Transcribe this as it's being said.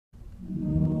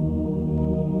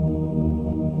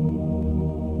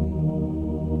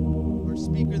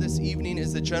evening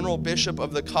is the General Bishop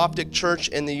of the Coptic Church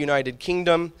in the United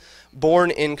Kingdom,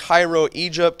 born in Cairo,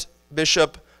 Egypt.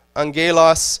 Bishop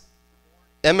Angaelos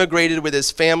emigrated with his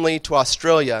family to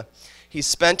Australia. He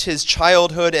spent his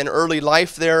childhood and early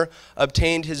life there,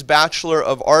 obtained his Bachelor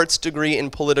of Arts degree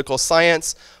in political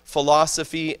science,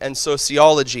 philosophy, and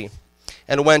sociology,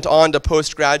 and went on to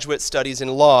postgraduate studies in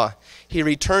law. He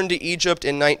returned to Egypt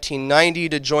in 1990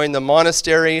 to join the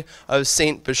monastery of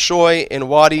Saint Bishoy in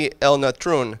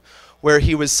Wadi-El-Natroun, where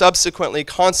he was subsequently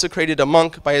consecrated a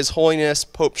monk by His Holiness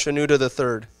Pope Shenouda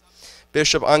III.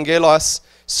 Bishop Angaelos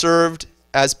served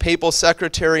as papal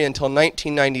secretary until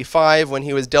 1995, when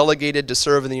he was delegated to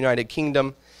serve in the United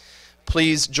Kingdom.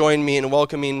 Please join me in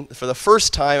welcoming, for the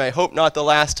first time, I hope not the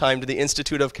last time, to the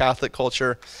Institute of Catholic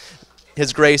Culture,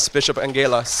 His Grace Bishop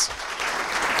Angaelos.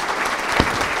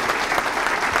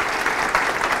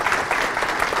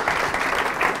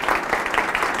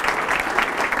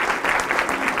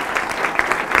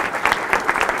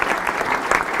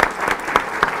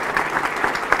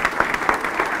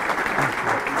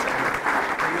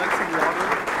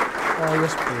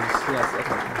 Yes, please. Yes,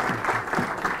 okay.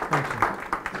 Thank you.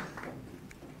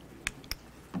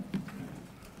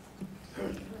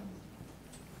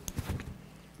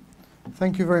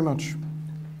 Thank you very much.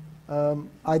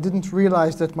 I didn't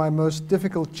realize that my most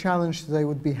difficult challenge today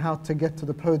would be how to get to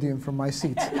the podium from my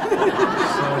seat.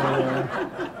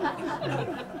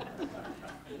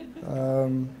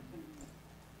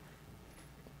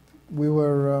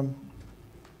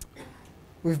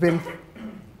 We've been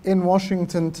in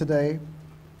Washington today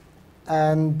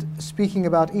and speaking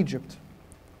about Egypt,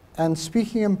 and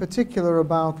speaking in particular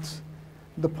about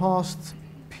the past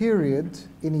period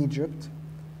in Egypt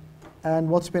and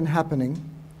what's been happening,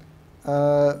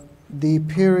 the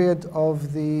period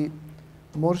of the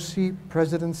Morsi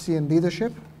presidency and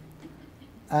leadership,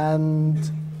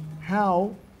 and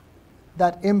how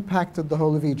that impacted the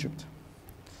whole of Egypt.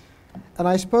 And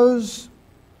I suppose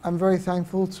I'm very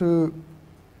thankful to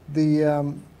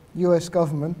the US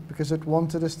government, because it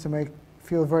wanted us to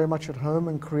feel very much at home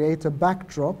and create a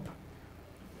backdrop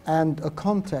and a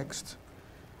context,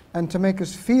 and to make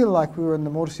us feel like we were in the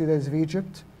Morsi days of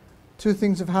Egypt. Two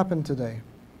things have happened today.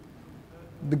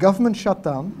 The government shut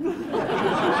down,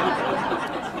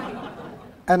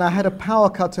 and I had a power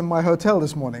cut in my hotel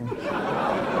this morning.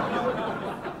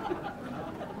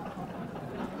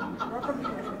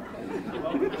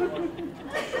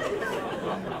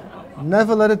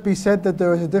 Never let it be said that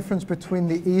there is a difference between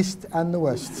the East and the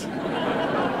West.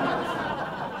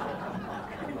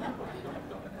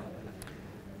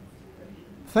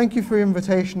 Thank you for your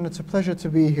invitation. It's a pleasure to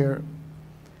be here.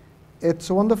 It's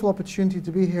a wonderful opportunity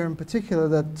to be here, in particular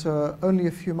that only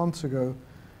a few months ago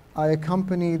I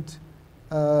accompanied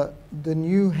the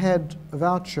new head of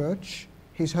our church,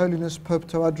 His Holiness Pope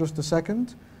Tawadros II,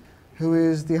 who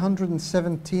is the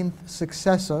 117th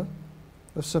successor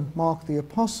of St. Mark the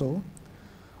Apostle,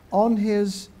 on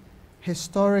his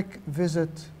historic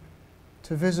visit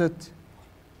to visit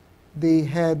the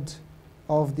head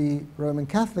of the Roman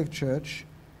Catholic Church,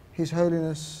 His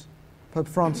Holiness Pope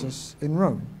Francis, in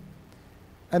Rome.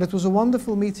 And it was a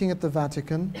wonderful meeting at the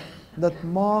Vatican that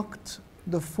marked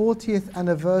the 40th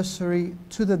anniversary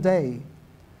to the day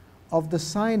of the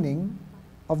signing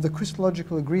of the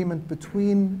Christological agreement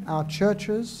between our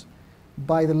churches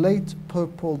by the late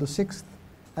Pope Paul VI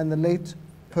and the late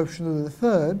Pope Shenouda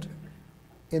III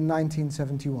in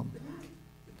 1971.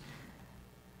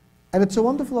 And it's a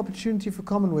wonderful opportunity for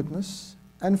common witness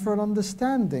and for an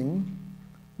understanding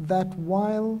that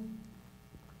while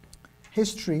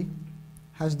history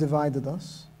has divided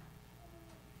us,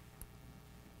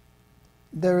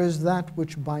 there is that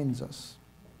which binds us.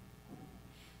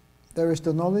 There is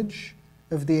the knowledge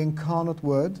of the incarnate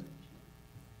Word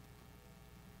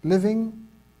living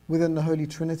within the Holy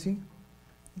Trinity.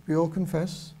 We all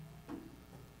confess,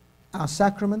 our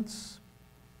sacraments,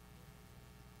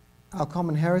 our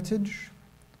common heritage,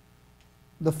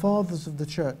 the fathers of the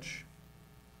Church,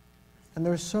 and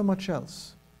there is so much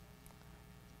else.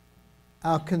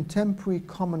 Our contemporary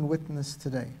common witness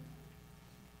today.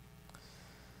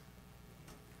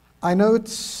 I know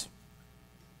it's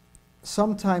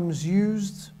sometimes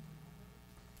used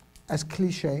as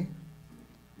cliché,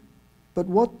 but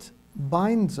what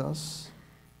binds us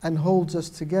and holds us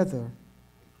together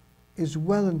is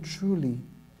well and truly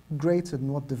greater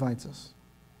than what divides us.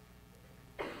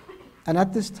 And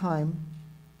at this time,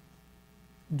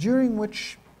 during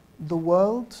which the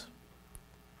world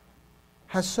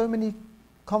has so many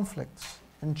conflicts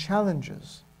and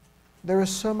challenges, there is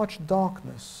so much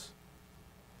darkness,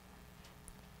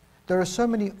 there are so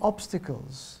many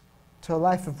obstacles to a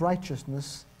life of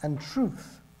righteousness and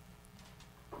truth,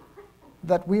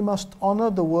 that we must honor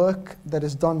the work that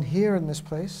is done here in this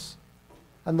place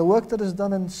and the work that is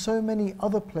done in so many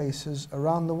other places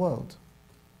around the world.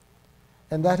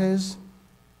 And that is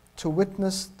to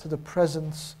witness to the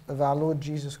presence of our Lord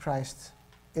Jesus Christ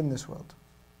in this world.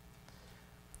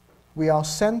 We are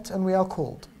sent and we are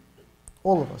called,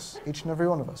 all of us, each and every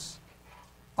one of us.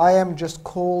 I am just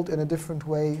called in a different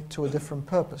way to a different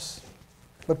purpose,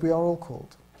 but we are all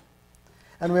called.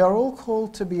 And we are all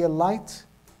called to be a light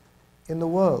in the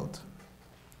world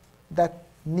that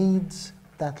needs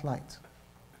that light.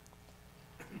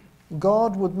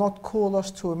 God would not call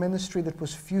us to a ministry that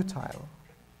was futile,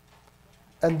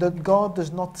 and that God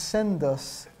does not send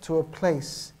us to a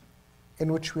place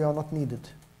in which we are not needed.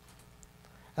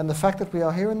 And the fact that we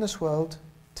are here in this world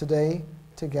today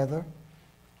together,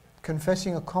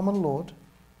 confessing a common Lord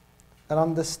and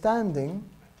understanding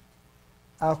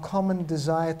our common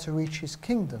desire to reach His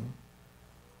kingdom,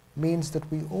 means that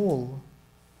we all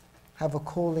have a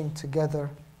calling together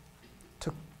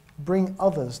to bring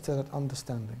others to that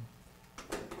understanding.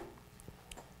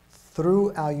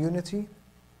 Through our unity,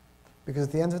 because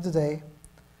at the end of the day,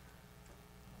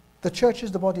 the church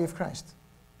is the body of Christ.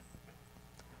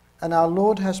 And our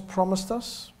Lord has promised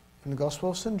us in the Gospel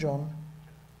of St. John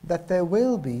that there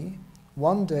will be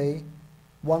one day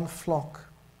one flock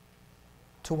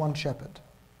to one shepherd.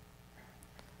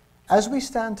 As we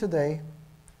stand today,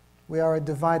 we are a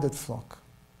divided flock.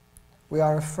 We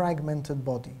are a fragmented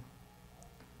body.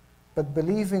 But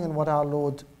believing in what our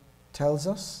Lord tells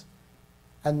us,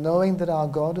 and knowing that our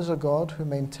God is a God who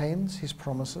maintains His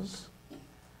promises,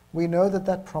 we know that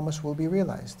that promise will be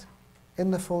realized in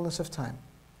the fullness of time.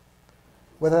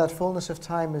 Whether that fullness of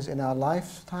time is in our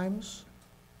lifetimes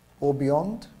or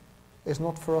beyond is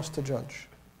not for us to judge,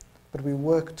 but we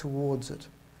work towards it,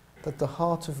 that the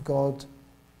heart of God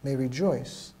may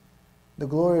rejoice, the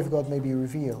glory of God may be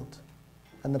revealed,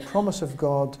 and the promise of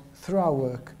God through our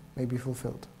work may be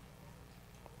fulfilled.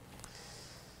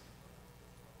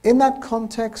 In that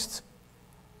context,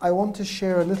 I want to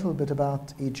share a little bit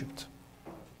about Egypt.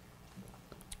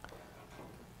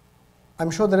 I'm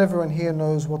sure that everyone here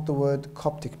knows what the word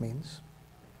Coptic means.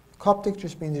 Coptic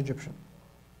just means Egyptian.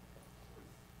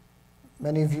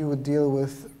 Many of you would deal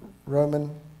with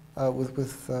Roman,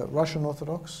 Russian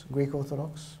Orthodox, Greek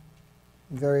Orthodox,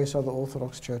 various other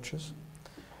Orthodox churches.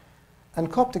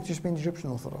 And Coptic just means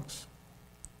Egyptian Orthodox.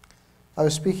 I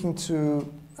was speaking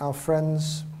to our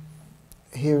friends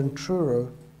here in Truro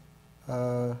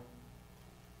 2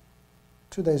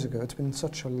 days ago. It's been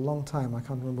such a long time, I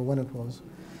can't remember when it was.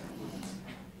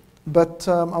 But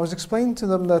I was explaining to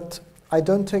them that I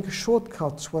don't take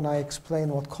shortcuts when I explain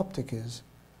what Coptic is,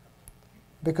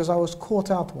 because I was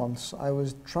caught out once. I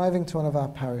was driving to one of our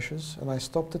parishes and I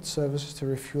stopped at services to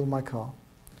refuel my car.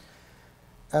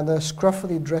 And a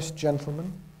scruffily dressed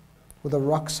gentleman with a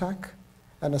rucksack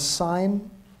and a sign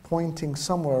pointing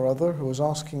somewhere or other, who was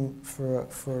asking for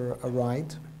a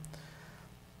ride,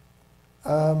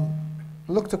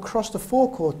 looked across the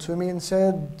forecourt to me and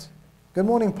said, "Good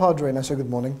morning, Padre." And I said, "Good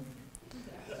morning."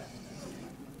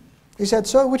 He said,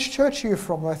 "So, which church are you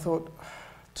from?" And I thought,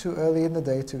 too early in the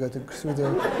day to go through the...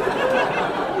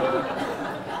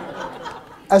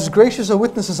 As gracious a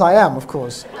witness as I am, of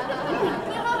course.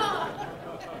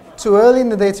 Too early in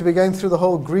the day to be going through the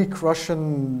whole Greek,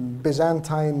 Russian,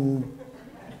 Byzantine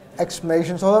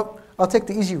explanation, so I'll take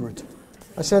the easy route.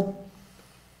 I said,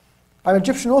 "I'm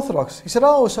Egyptian Orthodox." He said,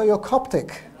 "Oh, so you're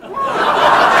Coptic."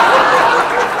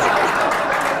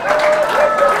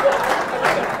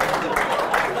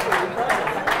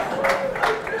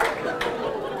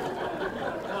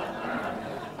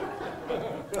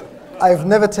 I've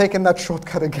never taken that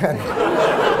shortcut again.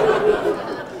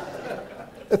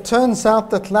 It turns out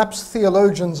that lapsed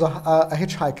theologians are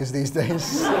hitchhikers these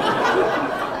days.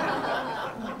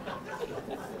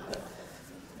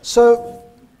 So,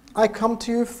 I come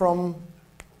to you from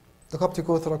the Coptic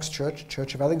Orthodox Church,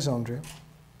 Church of Alexandria.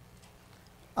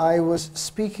 I was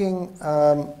speaking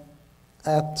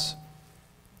at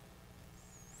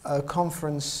a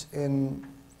conference in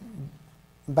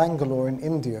Bangalore in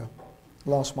India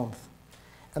last month,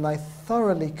 and I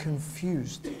thoroughly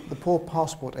confused the poor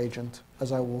passport agent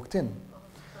as I walked in.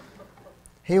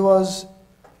 He was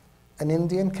an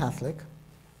Indian Catholic,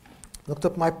 looked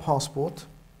at my passport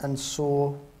and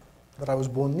saw that I was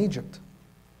born in Egypt,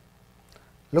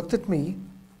 looked at me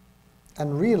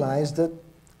and realized that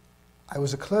I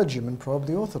was a clergyman,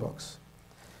 probably Orthodox,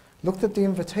 looked at the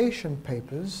invitation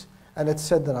papers and it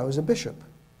said that I was a bishop.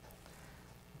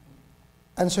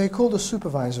 And so he called a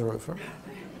supervisor over.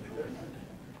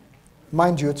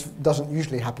 Mind you, it doesn't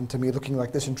usually happen to me looking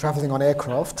like this and traveling on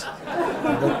aircraft.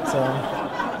 But,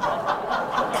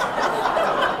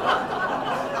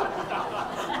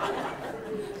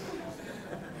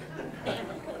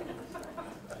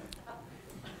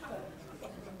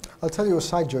 I'll tell you a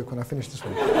side joke when I finish this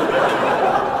one.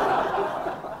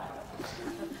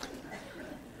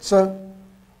 So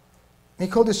he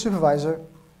called his supervisor,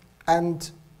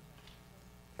 and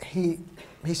he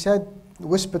said,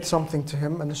 whispered something to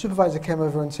him, and the supervisor came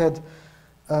over and said,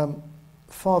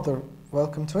 Father,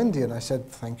 welcome to India. And I said,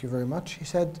 thank you very much. He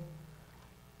said,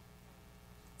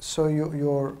 so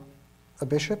you're a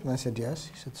bishop? And I said, yes.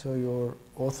 He said, so you're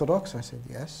Orthodox? I said,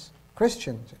 yes.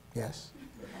 Christian? I said, yes.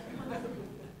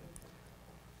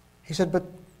 He said, but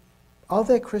are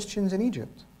there Christians in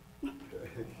Egypt?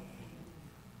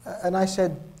 And I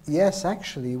said, yes,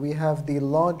 actually, we have the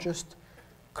largest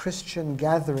Christian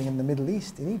gathering in the Middle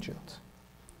East in Egypt.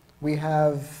 We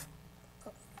have,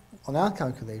 on our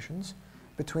calculations,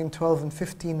 between 12 and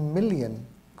 15 million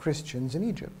Christians in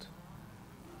Egypt.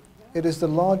 It is the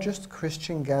largest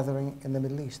Christian gathering in the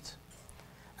Middle East,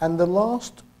 and the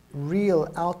last real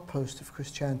outpost of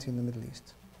Christianity in the Middle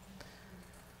East.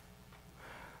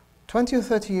 20 or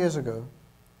 30 years ago,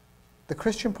 the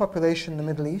Christian population in the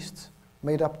Middle East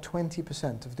made up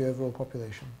 20% of the overall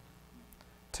population.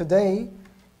 Today,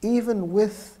 even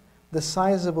with the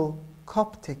sizable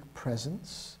Coptic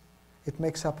presence, it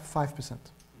makes up 5%.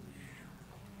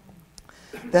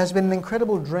 There has been an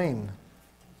incredible drain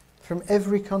from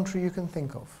every country you can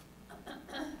think of.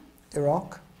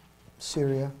 Iraq,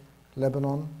 Syria,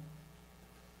 Lebanon,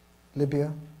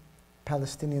 Libya,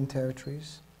 Palestinian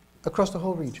territories, across the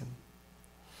whole region.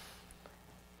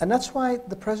 And that's why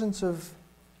the presence of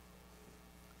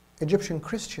Egyptian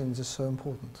Christians is so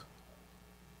important.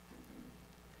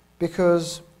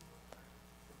 Because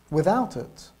without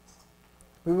it,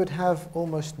 we would have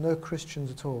almost no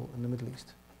Christians at all in the Middle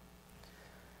East.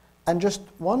 And just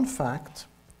one fact,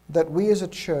 that we as a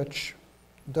church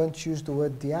don't use the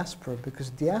word diaspora, because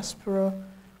diaspora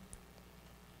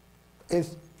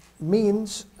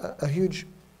means a huge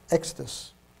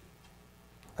exodus.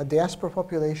 A diaspora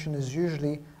population is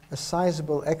usually a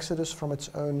sizable exodus from its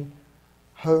own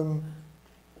home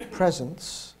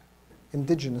presence,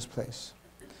 indigenous place.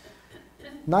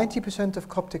 90% of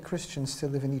Coptic Christians still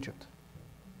live in Egypt.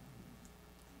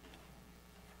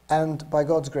 And by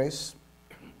God's grace,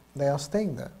 they are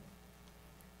staying there.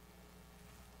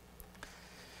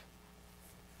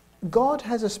 God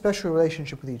has a special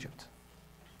relationship with Egypt.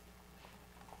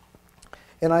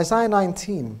 In Isaiah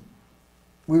 19,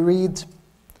 we read,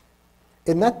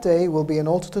 "In that day will be an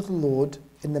altar to the Lord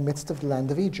in the midst of the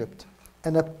land of Egypt,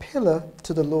 and a pillar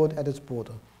to the Lord at its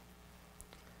border."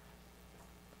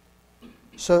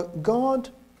 So God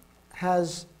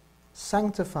has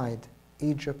sanctified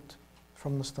Egypt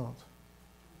from the start.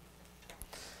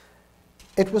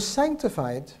 It was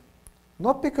sanctified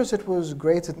not because it was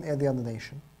greater than any other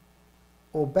nation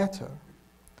or better,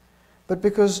 but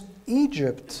because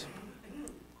Egypt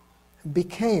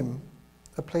became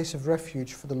a place of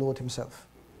refuge for the Lord himself.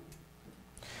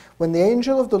 When the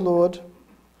angel of the Lord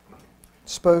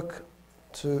spoke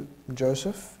to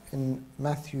Joseph in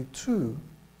Matthew 2,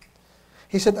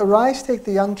 he said, "Arise, take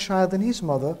the young child and his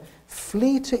mother,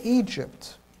 flee to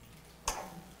Egypt,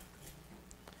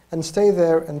 and stay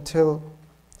there until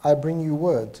I bring you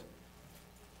word."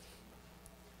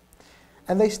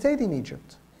 And they stayed in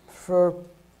Egypt for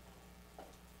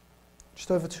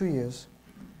just over 2 years.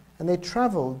 And they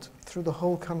traveled through the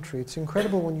whole country. It's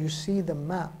incredible when you see the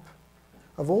map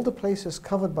of all the places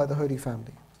covered by the Holy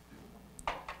Family,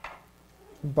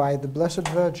 by the Blessed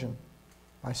Virgin,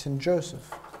 by St.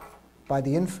 Joseph, by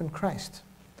the infant Christ.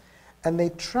 And they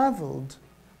traveled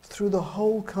through the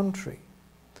whole country,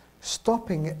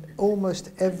 stopping at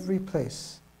almost every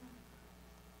place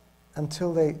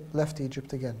until they left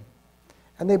Egypt again.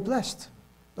 And they blessed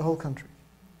the whole country.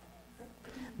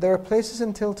 There are places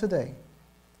until today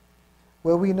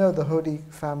where we know the Holy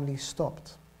Family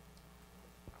stopped.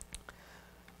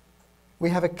 We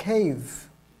have a cave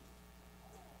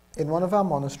in one of our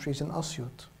monasteries in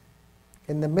Asyut,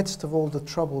 in the midst of all the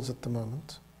troubles at the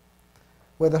moment,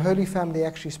 where the Holy Family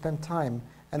actually spent time,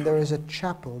 and there is a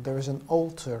chapel, there is an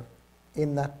altar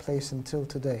in that place until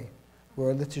today,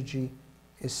 where a liturgy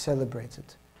is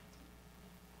celebrated.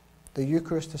 The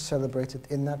Eucharist is celebrated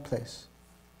in that place.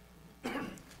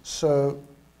 So,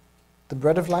 the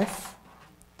bread of life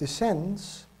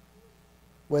descends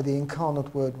where the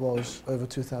incarnate Word was over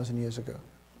 2,000 years ago.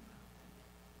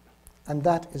 And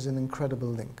that is an incredible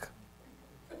link.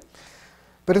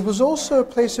 But it was also a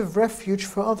place of refuge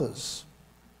for others.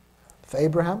 For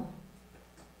Abraham,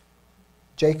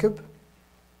 Jacob,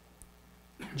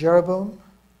 Jeroboam,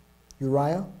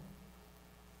 Uriah,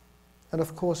 and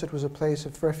of course it was a place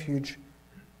of refuge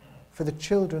for the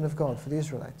children of God, for the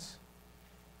Israelites,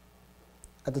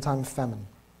 at the time of famine.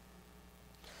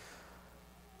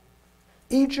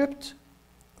 Egypt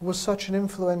was such an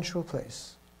influential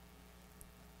place.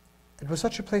 It was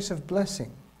such a place of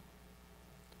blessing,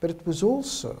 but it was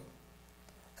also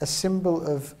a symbol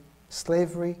of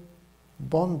slavery,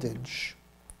 bondage,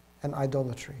 and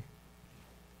idolatry.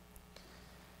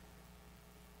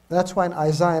 That's why in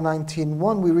Isaiah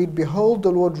 19:1 we read, "Behold,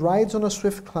 the Lord rides on a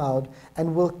swift cloud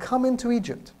and will come into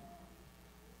Egypt,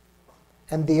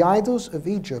 and the idols of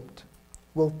Egypt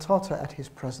will totter at his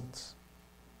presence."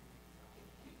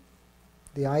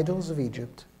 The idols of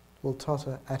Egypt will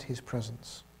totter at his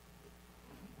presence.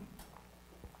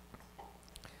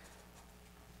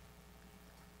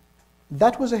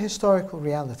 That was a historical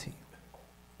reality.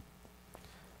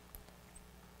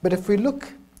 But if we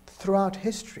look throughout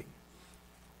history,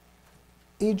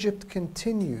 Egypt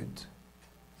continued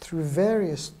through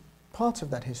various parts of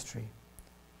that history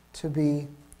to be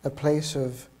a place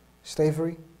of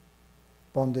slavery,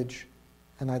 bondage,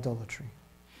 and idolatry.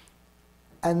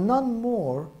 And none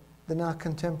more than our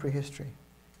contemporary history.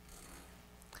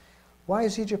 Why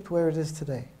is Egypt where it is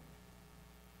today?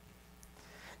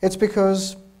 It's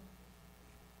because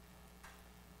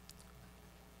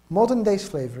modern day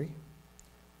slavery,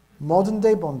 modern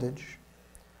day bondage,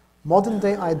 modern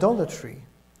day idolatry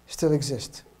still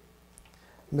exist.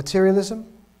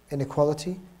 Materialism,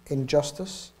 inequality,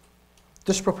 injustice,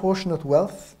 disproportionate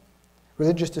wealth,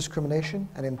 religious discrimination,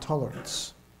 and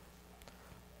intolerance.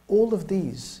 All of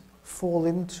these fall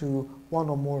into one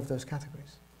or more of those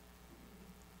categories.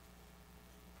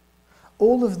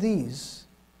 All of these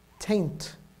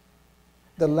taint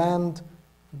the land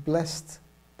blessed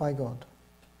by God.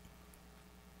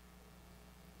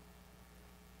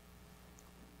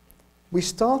 We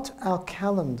start our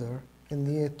calendar in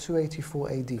the year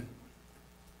 284 AD.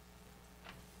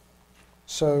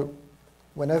 So,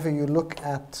 whenever you look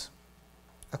at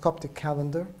a Coptic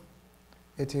calendar,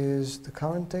 it is the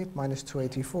current date minus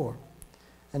 284.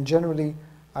 And generally,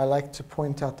 I like to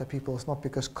point out to people it's not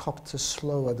because Copts are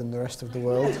slower than the rest of the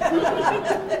world,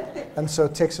 and so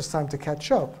it takes us time to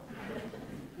catch up.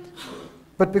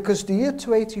 But because the year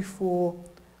 284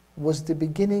 was the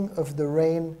beginning of the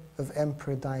reign of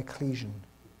Emperor Diocletian.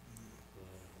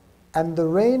 And the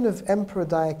reign of Emperor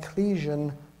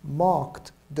Diocletian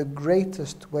marked the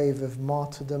greatest wave of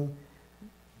martyrdom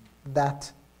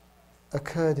that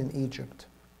occurred in Egypt,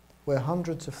 where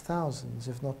hundreds of thousands,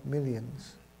 if not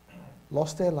millions,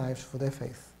 lost their lives for their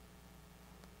faith.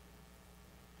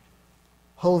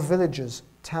 Whole villages,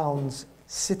 towns,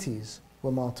 cities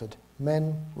were martyred,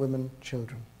 men, women,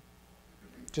 children,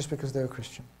 just because they were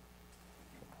Christian.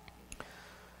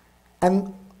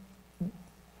 And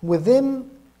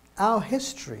within our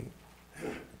history,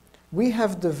 we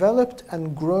have developed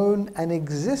and grown and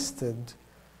existed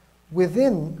with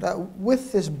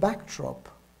this backdrop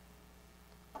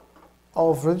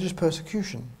of religious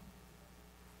persecution.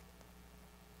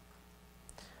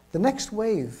 The next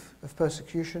wave of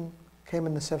persecution came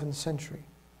in the 7th century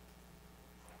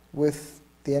with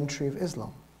the entry of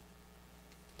Islam.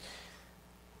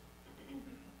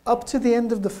 Up to the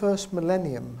end of the first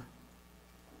millennium,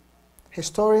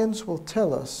 historians will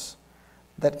tell us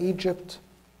that Egypt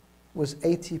was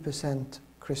 80%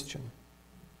 Christian.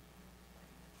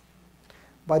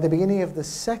 By the beginning of the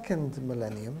second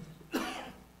millennium,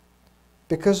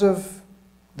 because of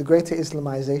the greater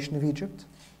Islamization of Egypt,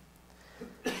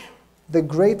 the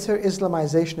greater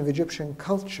Islamization of Egyptian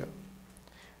culture,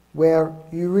 where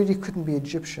you really couldn't be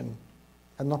Egyptian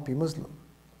and not be Muslim.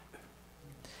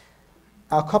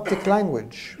 Our Coptic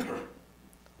language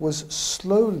was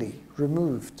slowly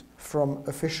removed from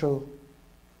official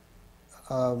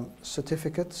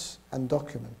certificates and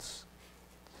documents.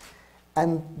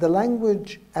 And the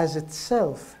language as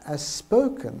itself, as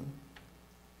spoken,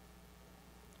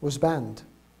 was banned.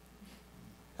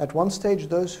 At one stage,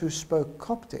 those who spoke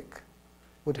Coptic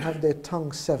would have their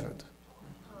tongue severed.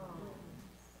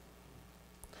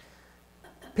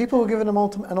 People were given an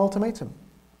ultimatum.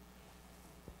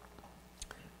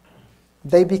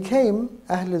 They became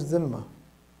Ahl al-Dhimma.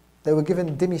 They were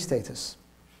given dhimmi status,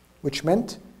 which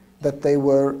meant that they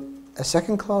were a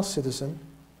second-class citizen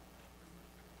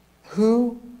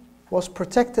who was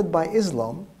protected by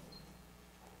Islam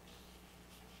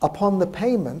upon the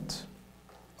payment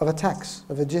of a tax,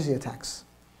 of a jizya tax.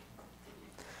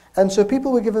 And so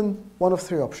people were given one of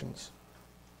three options.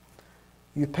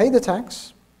 You pay the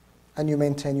tax and you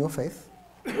maintain your faith.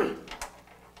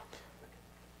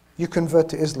 You convert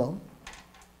to Islam,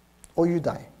 or you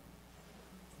die.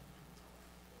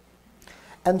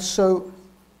 And so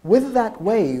with that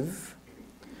wave,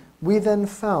 we then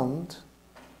found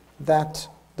that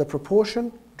the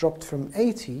proportion dropped from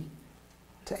 80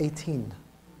 to 18.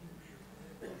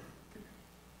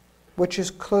 which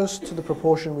is close to the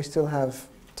proportion we still have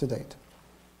to date.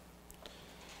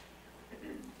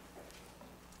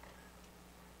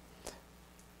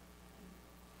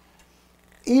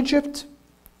 Egypt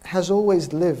has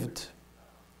always lived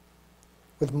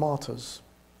with martyrs.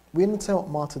 We didn't say what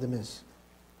martyrdom is.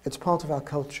 It's part of our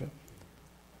culture.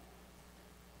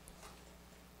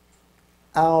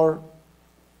 Our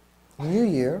New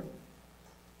Year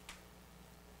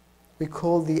we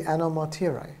call the Anno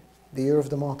Martyri, the Year of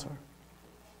the Martyr.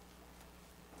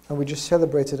 And we just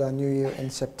celebrated our New Year in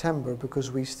September because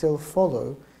we still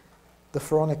follow the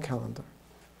Pharaonic calendar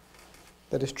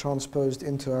that is transposed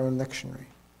into our own lectionary.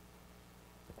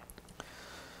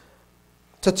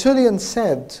 Tertullian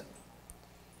said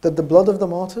that the blood of the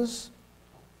martyrs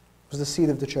was the seed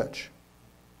of the church.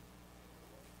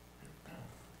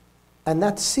 And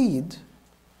that seed,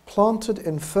 planted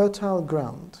in fertile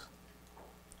ground,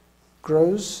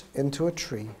 grows into a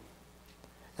tree,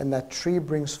 and that tree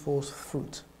brings forth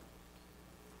fruit.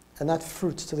 And that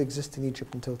fruit still exists in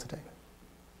Egypt until today.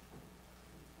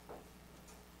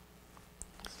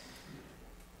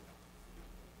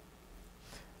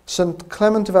 St.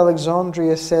 Clement of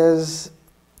Alexandria says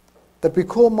that we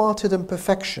call martyrdom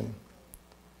perfection,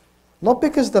 not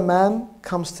because the man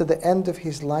comes to the end of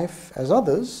his life as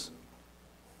others,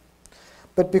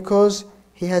 but because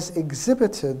he has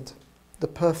exhibited the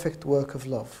perfect work of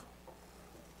love.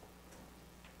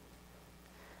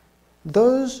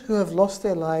 Those who have lost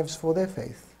their lives for their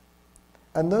faith,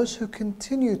 and those who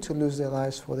continue to lose their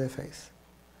lives for their faith,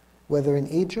 whether in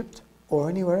Egypt or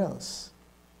anywhere else,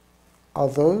 are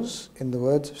those, in the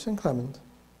words of St. Clement,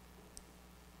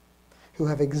 who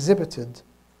have exhibited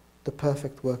the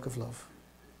perfect work of love.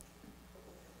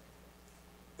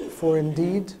 For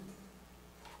indeed,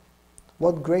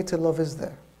 what greater love is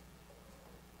there?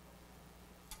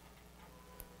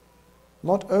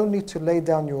 Not only to lay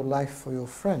down your life for your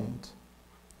friend,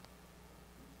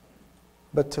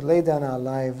 but to lay down our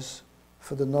lives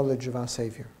for the knowledge of our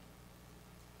Savior.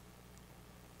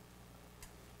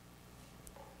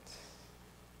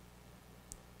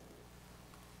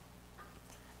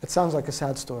 It sounds like a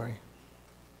sad story,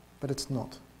 but it's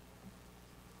not.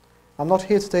 I'm not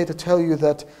here today to tell you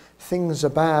that things are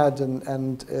bad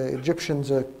and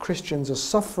Christians are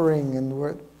suffering, and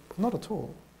we're not at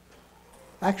all.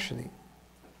 Actually,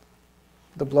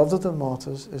 the blood of the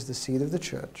martyrs is the seed of the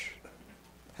church,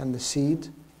 and the seed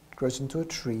grows into a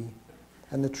tree,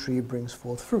 and the tree brings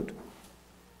forth fruit.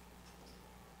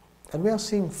 And we are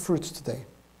seeing fruits today.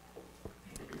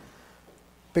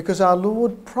 Because our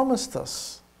Lord promised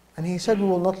us, and He said, "We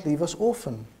will not leave us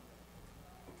orphan.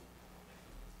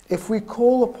 If we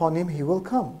call upon Him, He will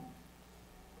come."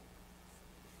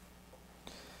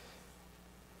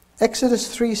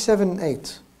 Exodus 3, 7,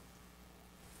 8.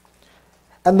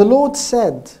 And the Lord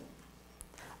said,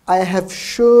 "I have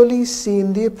surely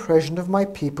seen the oppression of my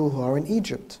people who are in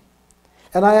Egypt,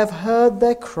 and I have heard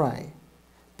their cry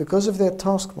because of their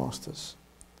taskmasters,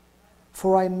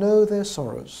 for I know their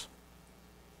sorrows.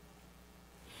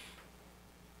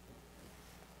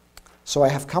 So I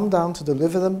have come down to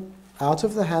deliver them out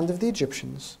of the hand of the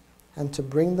Egyptians, and to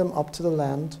bring them up to the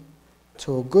land,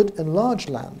 to a good and large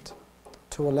land,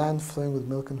 to a land flowing with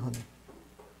milk and honey."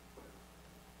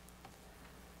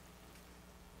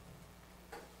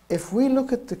 If we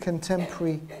look at the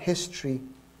contemporary history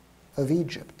of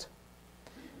Egypt,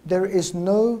 there is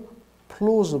no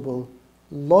plausible,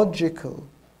 logical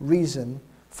reason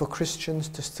for Christians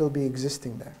to still be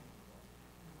existing there.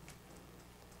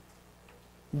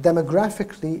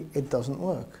 Demographically, it doesn't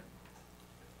work.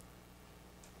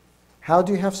 How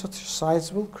do you have such a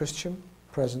sizable Christian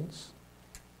presence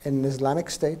in an Islamic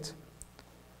state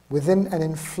within an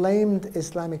inflamed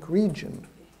Islamic region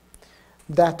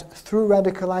that through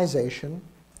radicalization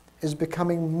is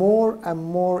becoming more and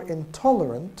more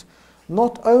intolerant,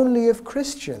 not only of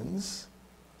Christians,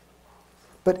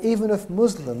 but even of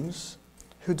Muslims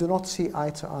who do not see eye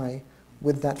to eye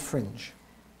with that fringe?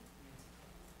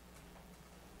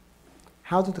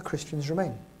 How do the Christians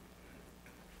remain?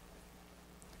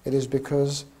 It is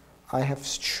because I have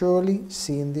surely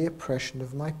seen the oppression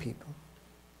of my people,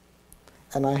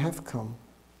 and I have come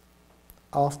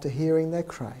after hearing their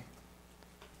cry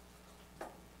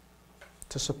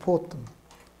to support them,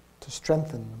 to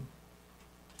strengthen them,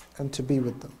 and to be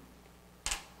with them.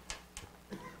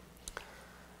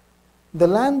 The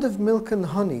land of milk and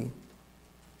honey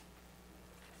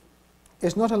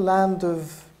is not a land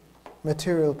of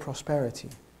material prosperity.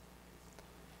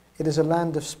 It is a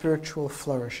land of spiritual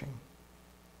flourishing.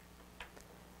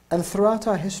 And throughout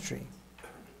our history,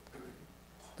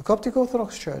 the Coptic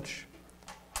Orthodox Church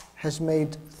has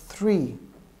made 3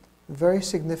 very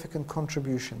significant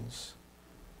contributions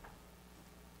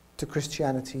to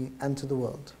Christianity and to the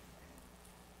world.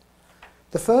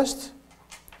 The first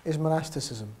is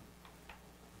monasticism,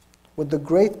 with the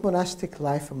great monastic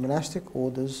life and monastic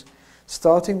orders,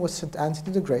 starting with St.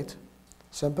 Anthony the Great,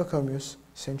 St. Pachomius,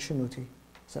 St. Shenouda,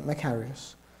 St.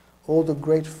 Macarius, all the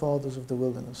great fathers of the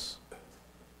wilderness.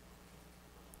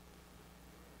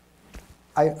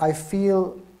 I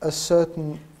feel a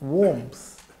certain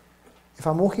warmth if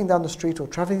I'm walking down the street or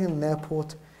traveling in an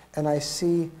airport and I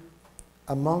see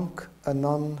a monk, a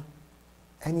nun,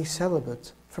 any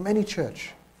celibate from any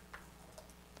church,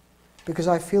 because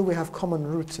I feel we have common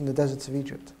roots in the deserts of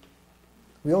Egypt.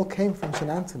 We all came from St.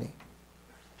 Anthony,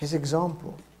 his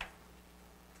example.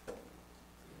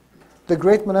 The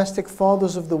great monastic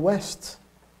fathers of the West,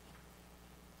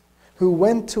 who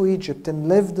went to Egypt and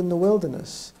lived in the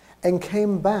wilderness and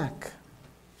came back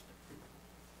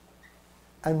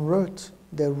and wrote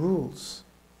their rules.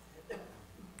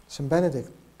 St. Benedict,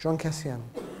 John Cassian,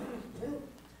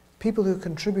 people who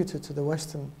contributed to the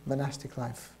Western monastic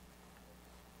life.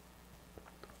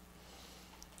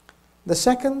 The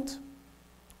second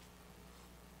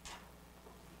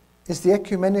is the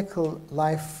ecumenical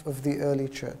life of the early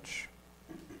church.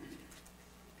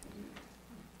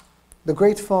 The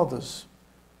great fathers,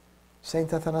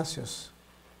 Saint Athanasius,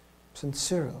 St.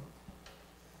 Cyril,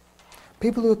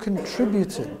 people who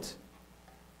contributed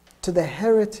to the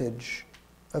heritage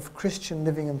of Christian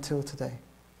living until today.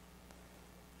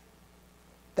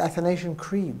 The Athanasian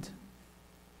Creed,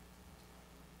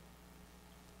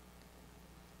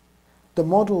 the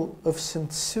model of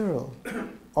St. Cyril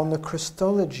on the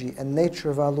Christology and nature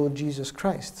of our Lord Jesus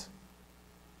Christ.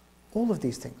 All of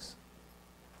these things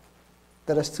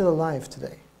that are still alive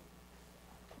today.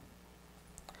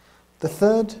 The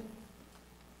third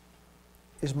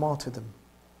is martyrdom.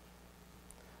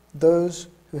 Those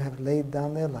who have laid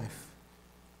down their life,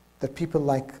 that people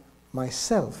like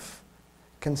myself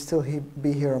can still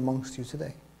be here amongst you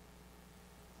today.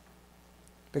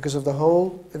 Because if the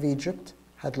whole of Egypt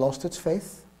had lost its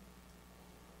faith,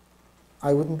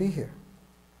 I wouldn't be here.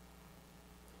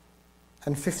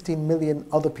 And 15 million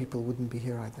other people wouldn't be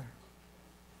here either.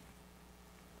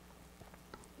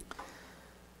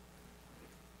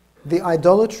 The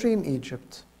idolatry in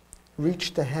Egypt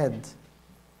reached a head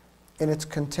in its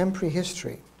contemporary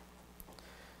history,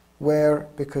 where,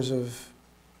 because of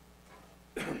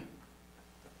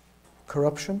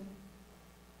corruption,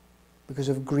 because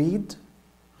of greed,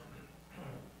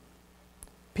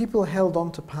 people held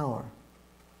on to power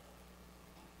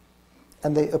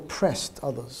and they oppressed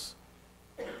others.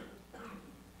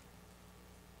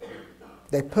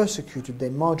 They persecuted, they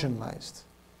marginalized,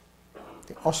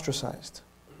 they ostracized.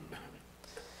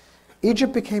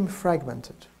 Egypt became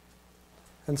fragmented,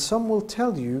 and some will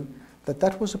tell you that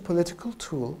that was a political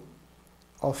tool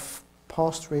of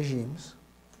past regimes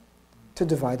to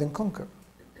divide and conquer.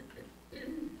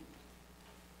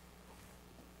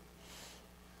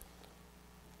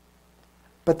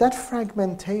 But that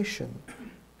fragmentation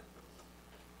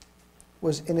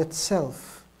was in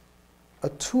itself a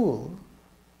tool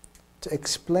to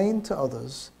explain to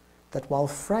others that while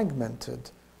fragmented,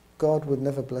 God would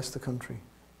never bless the country.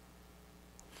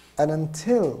 And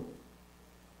until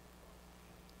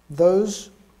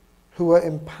those who were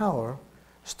in power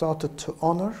started to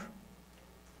honor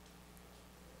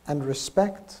and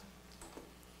respect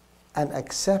and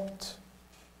accept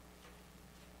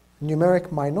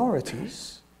numeric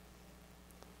minorities,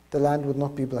 the land would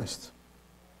not be blessed.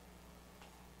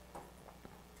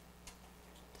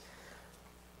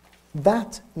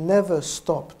 That never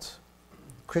stopped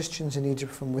Christians in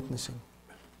Egypt from witnessing.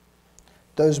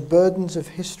 Those burdens of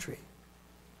history,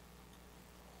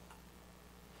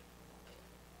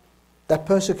 that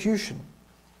persecution,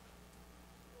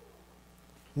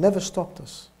 never stopped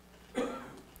us.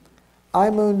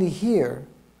 I'm only here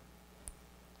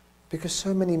because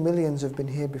so many millions have been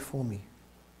here before me,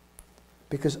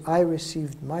 because I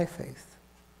received my faith,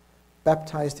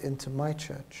 baptized into my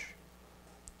church,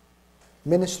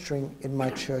 ministering in my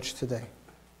church today.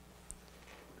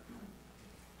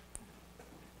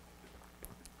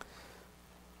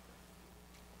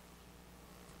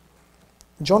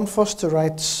 John Foster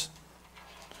writes,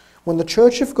 when the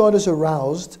Church of God is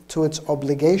aroused to its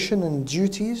obligation and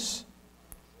duties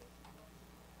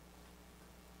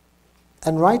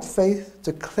and right faith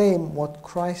to claim what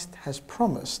Christ has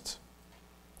promised,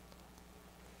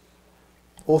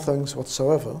 all things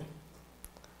whatsoever,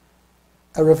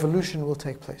 a revolution will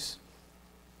take place.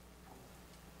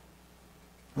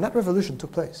 And that revolution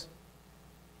took place.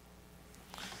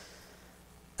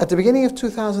 At the beginning of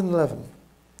 2011,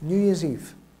 New Year's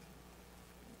Eve,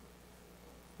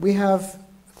 We have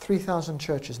 3,000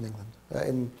 churches in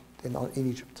England, in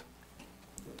Egypt.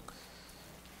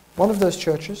 One of those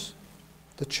churches,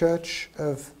 the Church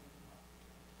of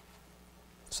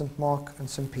St. Mark and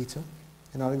St. Peter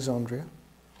in Alexandria,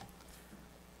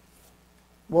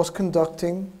 was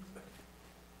conducting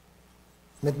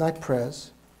midnight prayers,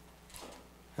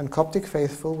 and Coptic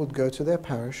faithful would go to their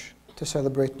parish to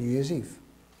celebrate New Year's Eve.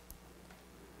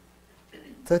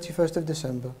 31st of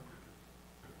December,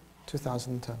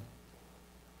 2010.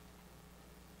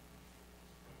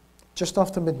 Just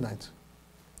after midnight,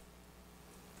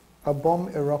 a bomb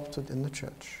erupted in the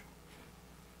church,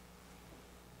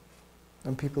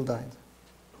 and people died,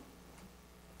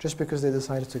 just because they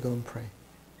decided to go and pray.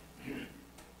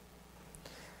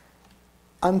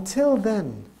 Until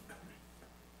then,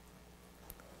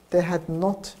 there had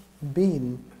not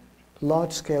been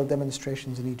large-scale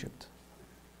demonstrations in Egypt.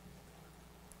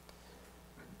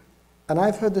 And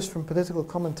I've heard this from political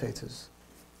commentators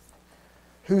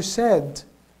who said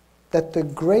that the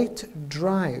great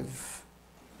drive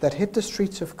that hit the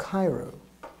streets of Cairo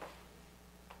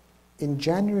in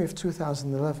January of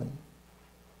 2011,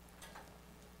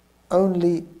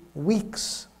 only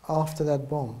weeks after that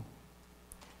bomb,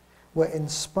 were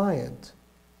inspired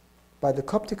by the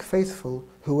Coptic faithful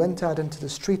who went out into the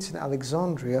streets in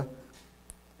Alexandria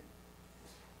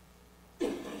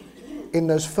in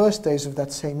those first days of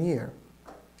that same year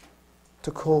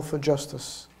to call for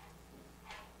justice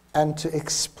and to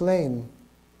explain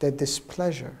their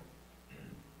displeasure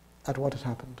at what had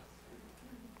happened.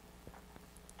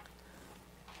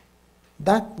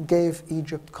 That gave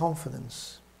Egypt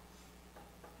confidence.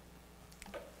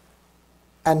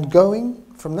 And going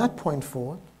from that point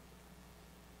forward,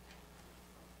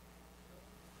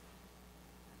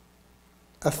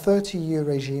 a 30-year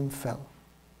regime fell.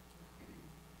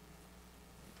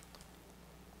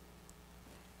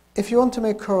 If you want to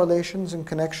make correlations and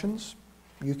connections,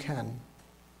 you can.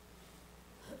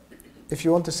 If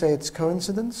you want to say it's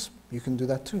coincidence, you can do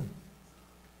that too.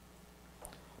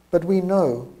 But we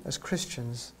know, as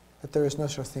Christians, that there is no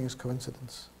such thing as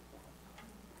coincidence.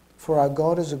 For our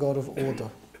God is a God of order.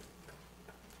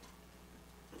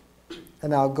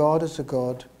 And our God is a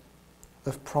God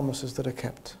of promises that are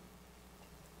kept.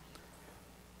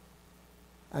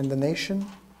 And the nation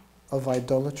of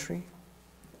idolatry,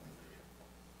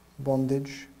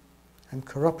 bondage, and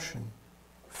corruption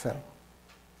fell.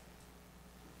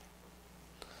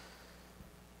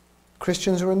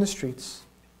 Christians were in the streets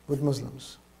with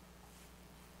Muslims.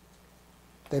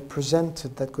 They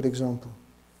presented that good example.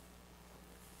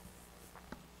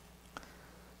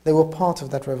 They were part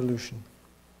of that revolution.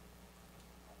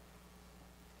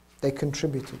 They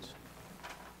contributed.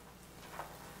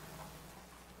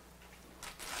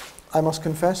 I must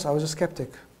confess, I was a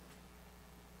skeptic,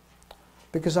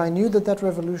 because I knew that that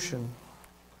revolution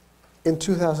in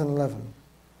 2011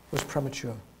 was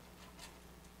premature.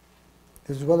 It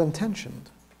was well-intentioned,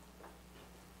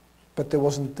 but there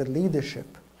wasn't the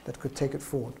leadership that could take it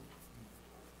forward.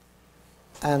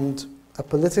 And a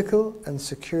political and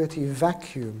security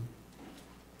vacuum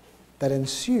that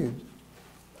ensued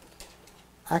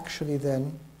actually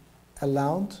then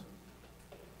allowed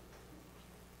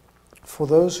for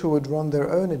those who would run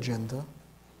their own agenda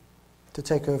to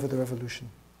take over the revolution.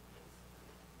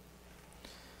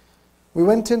 We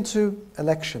went into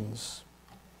elections.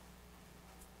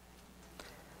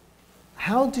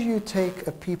 How do you take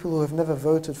a people who have never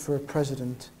voted for a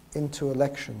president into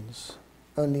elections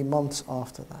only months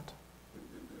after that?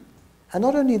 And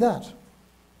not only that,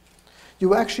 you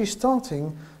were actually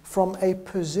starting from a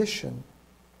position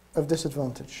of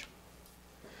disadvantage.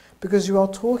 Because you are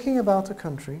talking about a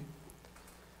country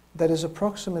that is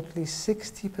approximately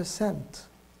 60%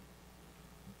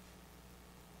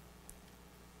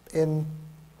 in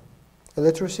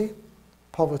illiteracy,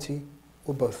 poverty,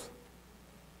 or both.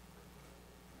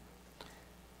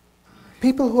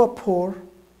 People who are poor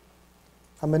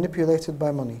are manipulated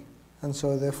by money, and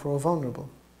so therefore are vulnerable.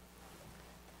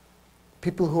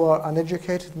 People who are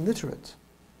uneducated and literate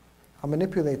are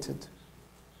manipulated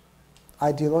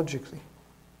ideologically,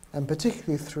 and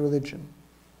particularly through religion,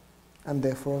 and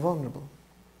therefore are vulnerable.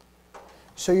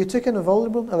 So you took in a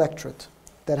vulnerable electorate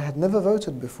that had never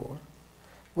voted before,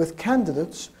 with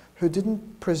candidates who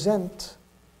didn't present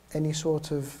any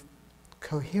sort of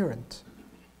coherent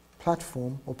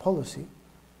platform or policy,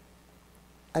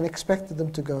 and expected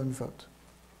them to go and vote.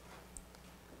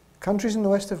 Countries in the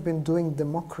West have been doing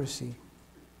democracy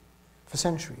for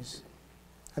centuries,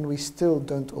 and we still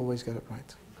don't always get it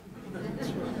right.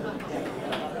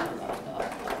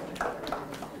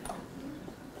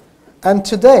 And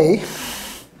today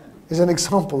is an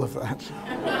example of that.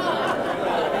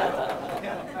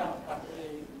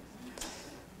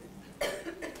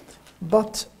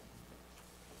 But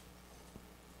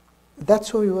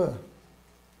that's where we were.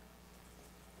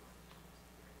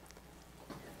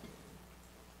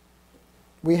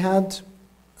 We had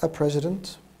a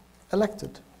president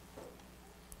elected.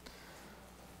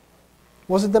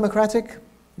 Was it democratic?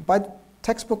 By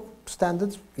textbook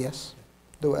standards, yes.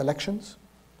 There were elections.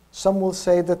 Some will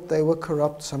say that they were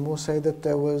corrupt. Some will say that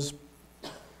there was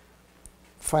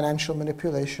financial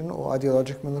manipulation or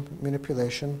ideological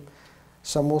manipulation.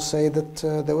 Some will say that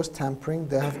there was tampering.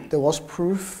 There was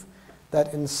proof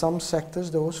that in some sectors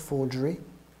there was forgery.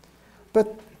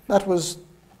 But that was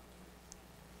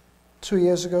 2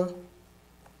 years ago.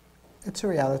 It's a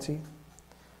reality.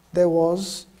 There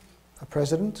was a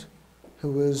president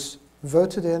who was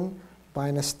voted in by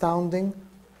an astounding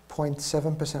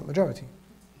 0.7% majority.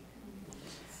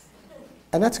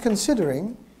 And that's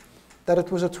considering that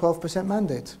it was a 12%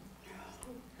 mandate.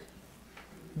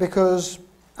 Because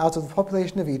out of the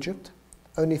population of Egypt,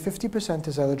 only 50%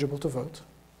 is eligible to vote.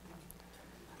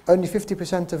 Only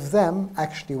 50% of them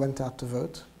actually went out to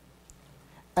vote.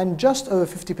 And just over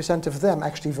 50% of them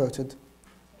actually voted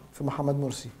for Mohamed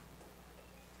Morsi.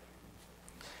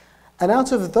 And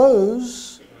out of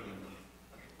those,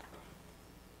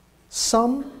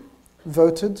 some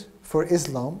voted for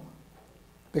Islam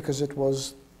because it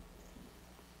was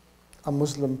a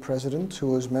Muslim president who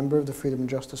was member of the Freedom and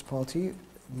Justice Party,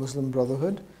 Muslim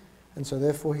Brotherhood, and so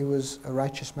therefore he was a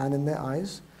righteous man in their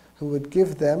eyes, who would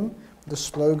give them the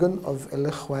slogan of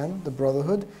Al-Ikhwan, the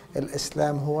Brotherhood,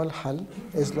 Al-Islam huwa al-hal,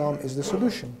 Islam is the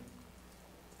solution.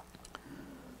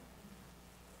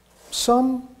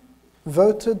 Some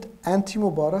voted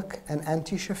anti-Mubarak and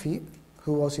anti-Shafiq,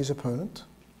 who was his opponent.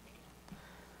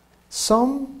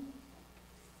 Some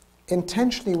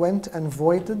intentionally went and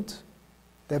voided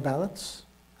their ballots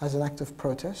as an act of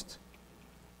protest,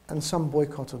 and some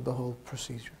boycotted the whole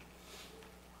procedure.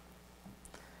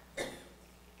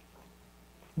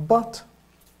 But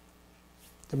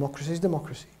democracy is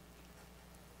democracy.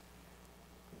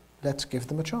 Let's give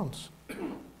them a chance.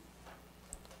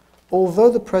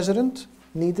 Although the president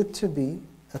needed to be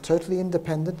a totally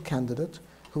independent candidate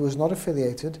who was not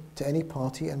affiliated to any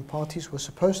party, and parties were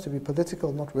supposed to be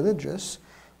political, not religious,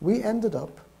 we ended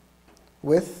up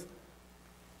with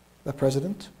the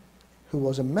president who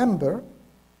was a member,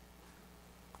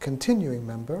 continuing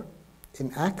member,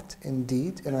 in act, in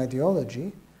deed, in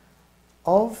ideology,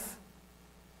 of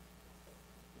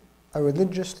a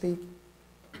religiously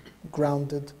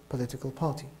grounded political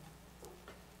party.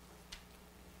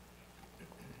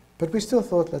 But we still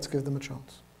thought, let's give them a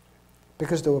chance,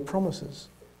 because there were promises.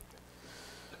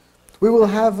 We will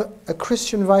have a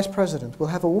Christian vice president, we'll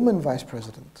have a woman vice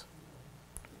president.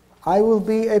 I will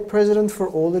be a president for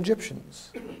all Egyptians.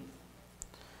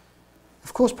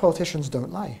 Of course, politicians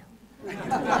don't lie.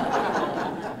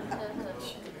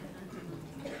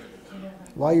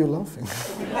 Why are you laughing?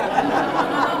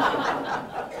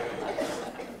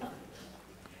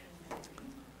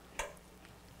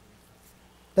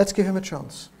 Let's give him a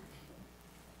chance.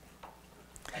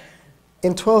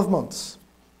 In 12 months,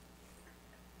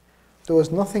 there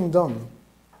was nothing done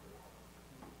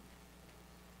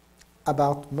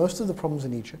about most of the problems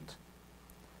in Egypt,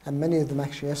 and many of them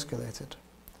actually escalated.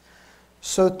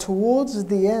 So towards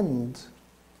the end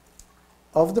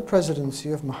of the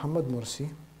presidency of Mohamed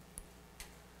Morsi,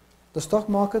 the stock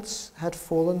markets had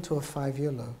fallen to a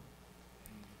 5-year low.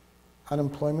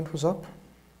 Unemployment was up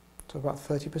to about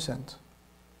 30%.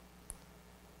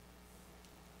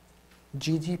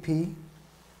 GDP,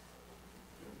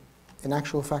 in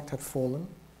actual fact, had fallen.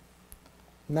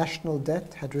 National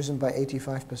debt had risen by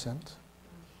 85%.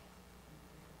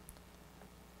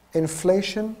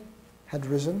 Inflation had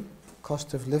risen.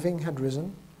 Cost of living had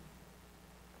risen.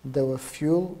 There were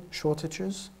fuel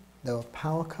shortages. There were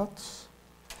power cuts.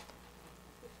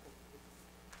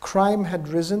 Crime had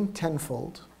risen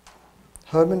tenfold.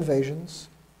 Home invasions,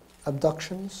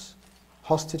 abductions,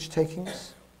 hostage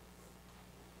takings.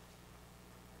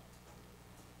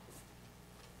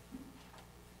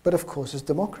 But of course, it's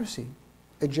democracy.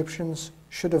 Egyptians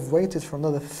should have waited for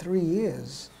another 3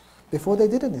 years before they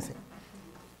did anything.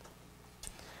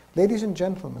 Ladies and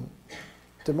gentlemen,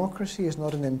 democracy is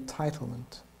not an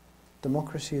entitlement.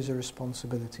 Democracy is a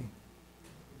responsibility.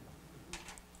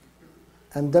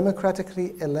 And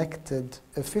democratically elected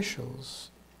officials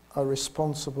are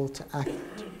responsible to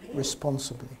act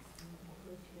responsibly.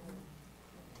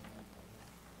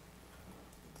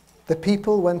 The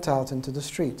people went out into the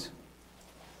street.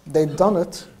 They'd done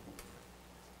it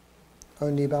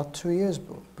only about 2 years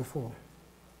before.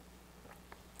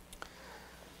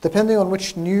 Depending on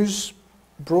which news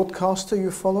broadcaster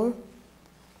you follow,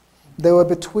 there were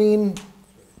between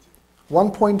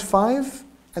 1.5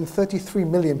 and 33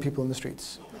 million people in the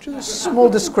streets, which is a small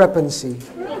discrepancy.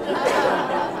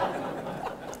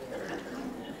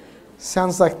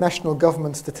 Sounds like national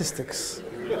government statistics.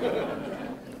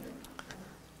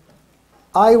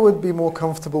 I would be more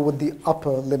comfortable with the upper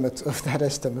limit of that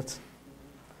estimate.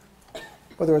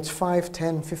 Whether it's 5,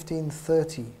 10, 15,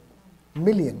 30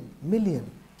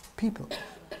 million people.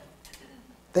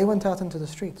 They went out into the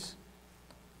streets.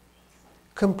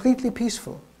 Completely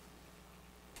peaceful.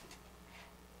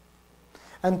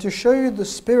 And to show you the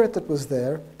spirit that was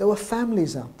there were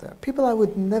families out there. People I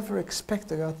would never expect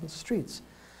to go out in the streets.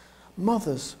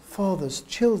 Mothers, fathers,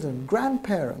 children,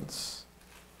 grandparents.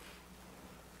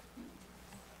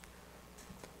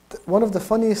 One of the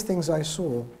funniest things I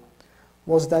saw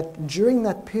was that during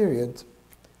that period,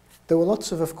 there were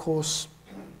lots of course,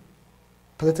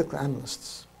 political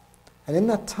analysts. And in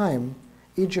that time,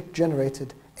 Egypt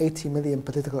generated 80 million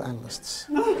political analysts.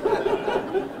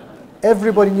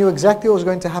 Everybody knew exactly what was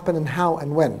going to happen and how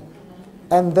and when.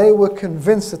 And they were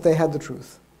convinced that they had the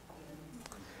truth.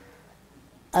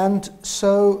 And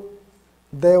so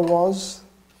there was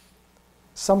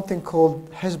something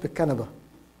called Hizb al-Kanaba,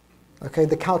 okay,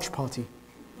 the couch party.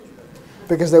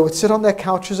 Because they would sit on their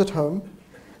couches at home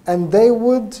and they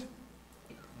would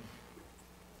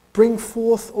bring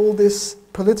forth all this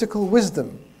political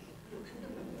wisdom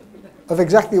of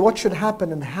exactly what should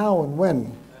happen and how and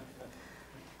when.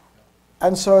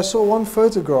 And so I saw one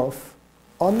photograph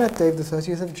on that day, the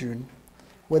 30th of June,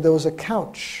 where there was a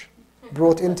couch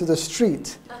brought into the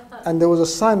street and there was a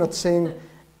sign out saying,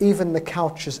 "Even the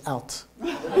couch is out."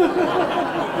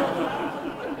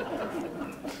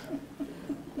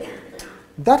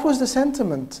 That was the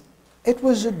sentiment. It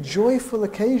was a joyful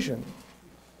occasion.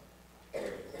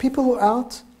 People were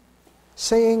out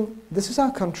saying, this is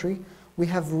our country, we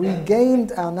have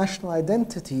regained our national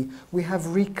identity, we have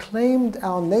reclaimed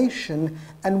our nation,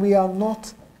 and we are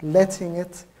not letting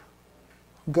it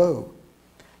go.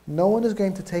 No one is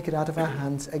going to take it out of our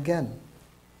hands again.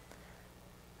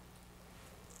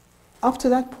 Up to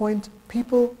that point,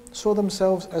 people saw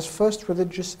themselves as first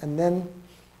religious and then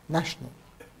national.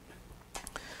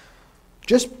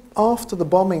 Just after the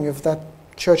bombing of that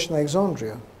church in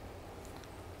Alexandria,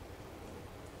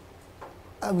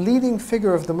 a leading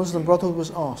figure of the Muslim Brotherhood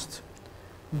was asked,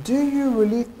 do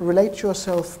you relate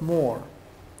yourself more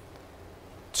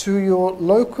to your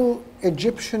local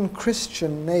Egyptian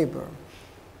Christian neighbor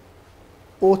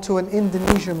or to an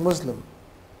Indonesian Muslim?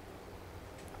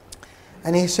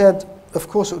 And he said, of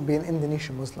course it would be an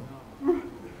Indonesian Muslim.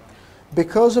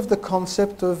 Because of the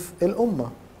concept of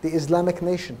al-Ummah, the Islamic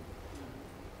nation,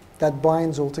 that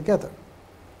binds all together.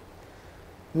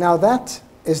 Now that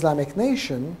Islamic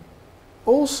nation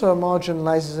also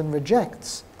marginalizes and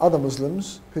rejects other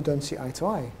Muslims who don't see eye to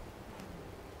eye.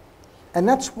 And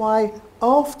that's why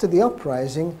after the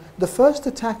uprising, the first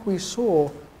attack we saw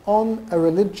on a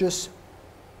religious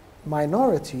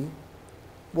minority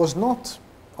was not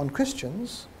on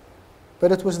Christians,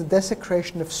 but it was the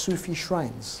desecration of Sufi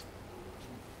shrines.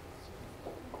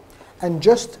 And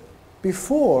just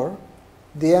before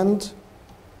the end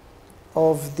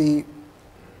of the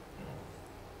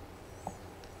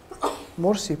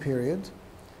Morsi period,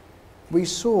 we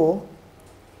saw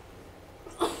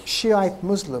Shiite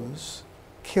Muslims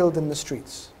killed in the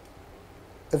streets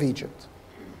of Egypt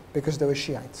because they were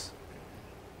Shiites.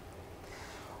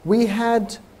 We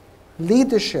had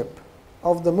leadership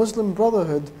of the Muslim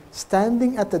Brotherhood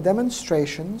standing at the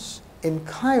demonstrations in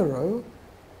Cairo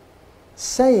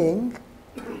saying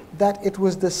that it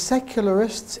was the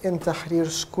secularists in Tahrir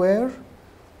Square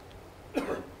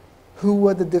who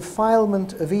were the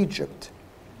defilement of Egypt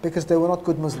because they were not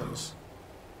good Muslims.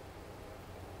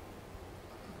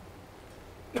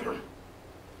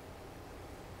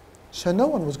 So no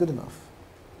one was good enough.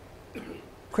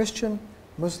 Christian,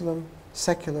 Muslim,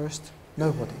 secularist,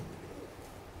 nobody.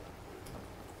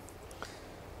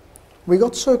 We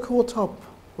got so caught up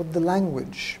with the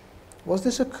language. Was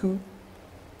this a coup?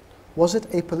 Was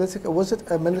it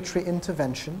a military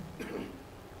intervention?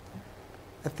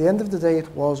 At the end of the day, it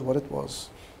was what it was.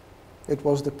 It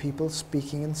was the people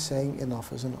speaking and saying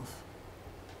enough is enough.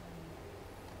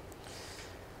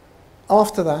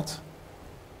 After that,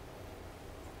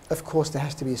 of course, there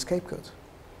has to be a scapegoat.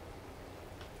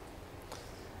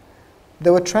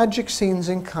 There were tragic scenes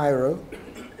in Cairo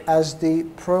as the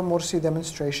pro-Morsi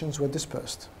demonstrations were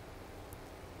dispersed.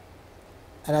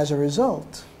 And as a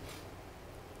result,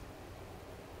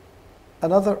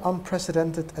 another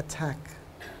unprecedented attack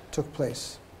took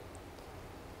place.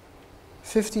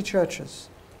 50 churches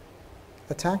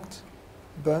attacked,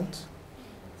 burnt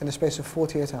in a space of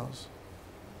 48 hours.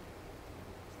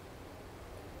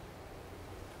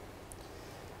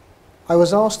 I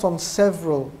was asked on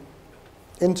several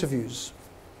interviews,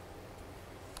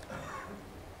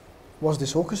 was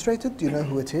this orchestrated? Do you know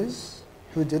who it is?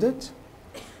 Who did it?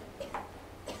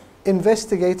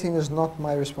 Investigating is not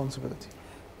my responsibility.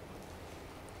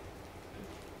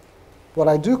 What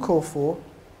I do call for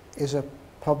is a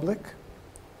public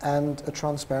and a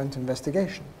transparent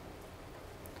investigation.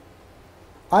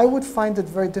 I would find it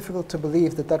very difficult to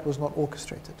believe that that was not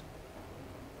orchestrated.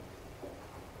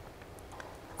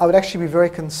 I would actually be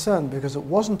very concerned because it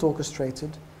wasn't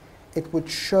orchestrated. It would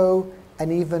show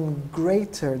an even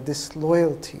greater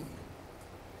disloyalty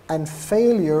and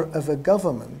failure of a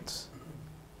government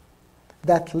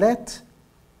that let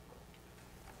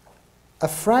a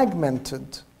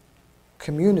fragmented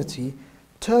community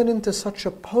turn into such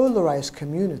a polarized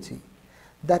community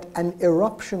that an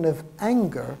eruption of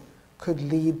anger could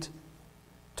lead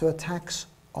to attacks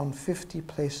on 50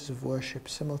 places of worship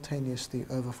simultaneously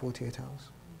over 48 hours.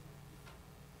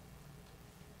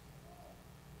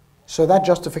 So that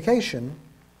justification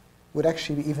would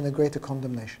actually be even a greater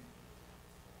condemnation.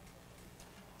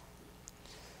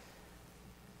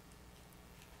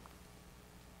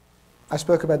 I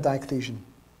spoke about Diocletian.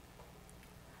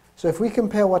 So if we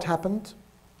compare what happened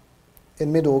in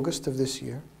mid-August of this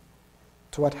year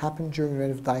to what happened during the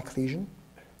reign of Diocletian,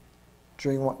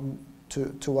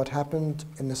 to what happened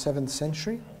in the 7th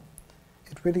century,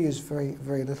 it really is very,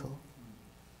 very little.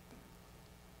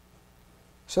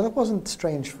 So that wasn't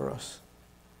strange for us,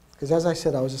 because as I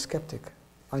said, I was a skeptic.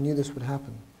 I knew this would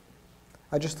happen.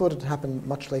 I just thought it would happen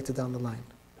much later down the line.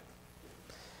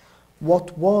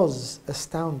 What was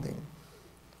astounding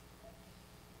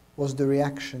was the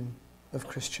reaction of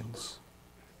Christians.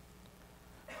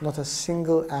 Not a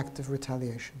single act of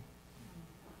retaliation.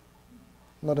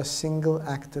 Not a single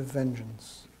act of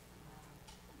vengeance.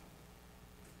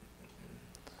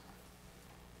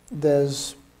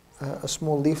 There's a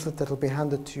small leaflet that will be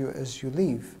handed to you as you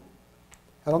leave.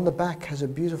 And on the back has a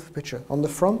beautiful picture. On the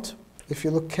front, if you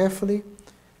look carefully,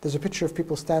 there's a picture of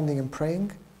people standing and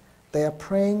praying. They are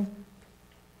praying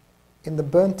in the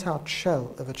burnt-out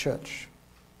shell of a church.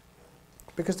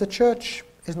 Because the church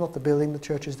is not the building, the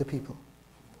church is the people.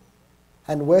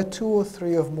 And where 2 or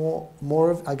 3 or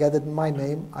more are gathered in my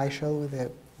name, I shall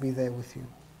be there with you.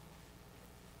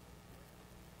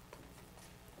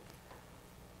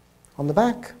 On the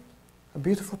back, a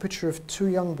beautiful picture of 2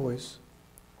 young boys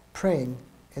praying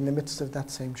in the midst of that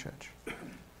same church.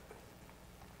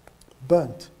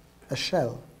 Burnt, a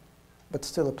shell, but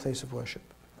still a place of worship.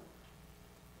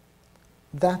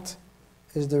 That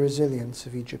is the resilience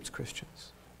of Egypt's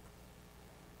Christians.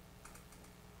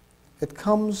 It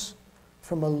comes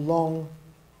from a long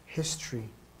history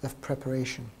of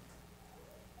preparation.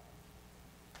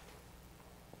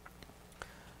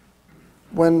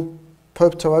 When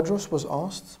Pope Tawadros was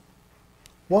asked,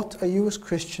 "What are you as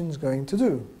Christians going to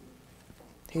do?"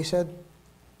 He said,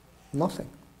 "Nothing.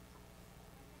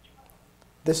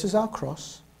 This is our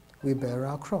cross, we bear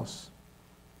our cross.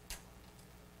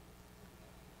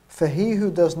 For he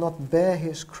who does not bear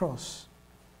his cross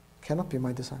cannot be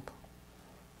my disciple."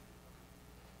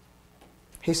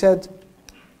 He said,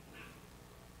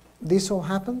 "This all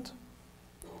happened,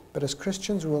 but as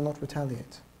Christians we will not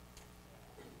retaliate."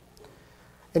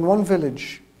 In one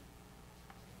village,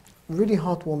 really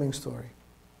heartwarming story.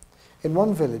 In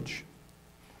one village,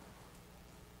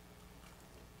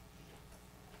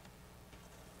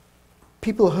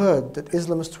 people heard that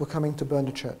Islamists were coming to burn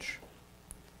the church.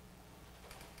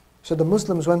 So the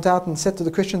Muslims went out and said to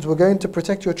the Christians, "We're going to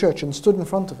protect your church," and stood in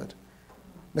front of it.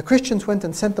 The Christians went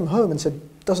and sent them home and said,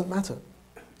 "Doesn't matter.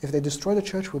 If they destroy the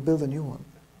church, we'll build a new one.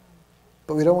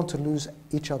 But we don't want to lose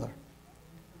each other."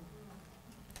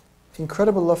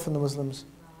 Incredible love from the Muslims,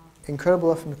 incredible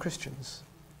love from the Christians,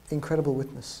 incredible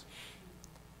witness.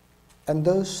 And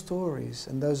those stories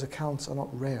and those accounts are not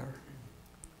rare.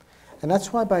 And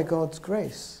that's why, by God's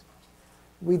grace,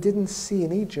 we didn't see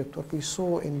in Egypt what we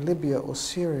saw in Libya or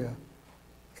Syria,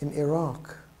 in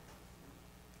Iraq.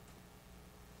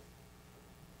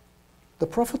 The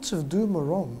prophets of doom are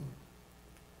wrong.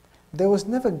 There was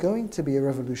never going to be a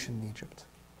revolution in Egypt.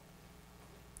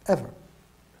 Ever.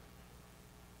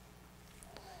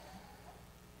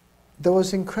 There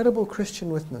was incredible Christian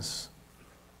witness.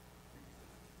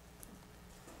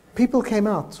 People came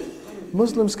out,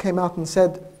 Muslims came out and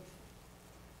said,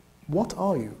 "What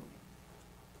are you?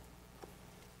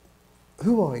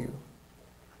 Who are you?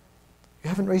 You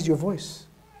haven't raised your voice.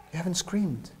 You haven't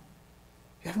screamed.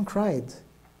 You haven't cried.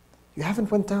 You haven't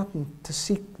went out to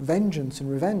seek vengeance and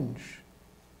revenge."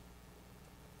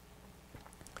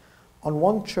 On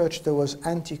one church there was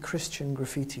anti-Christian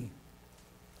graffiti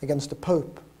against the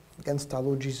Pope, against our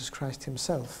Lord Jesus Christ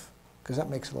himself, because that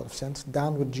makes a lot of sense.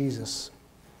 Down with Jesus.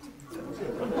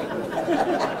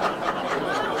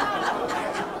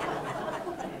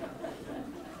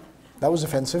 That was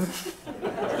offensive.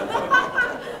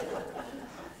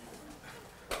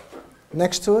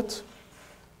 Next to it,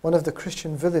 one of the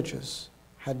Christian villagers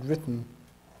had written,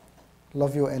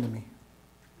 "Love your enemy."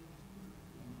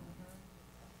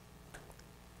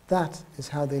 That is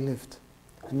how they lived,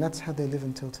 and that's how they live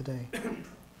until today.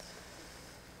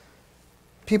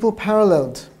 People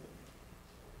paralleled.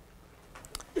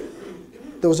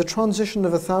 There was a transition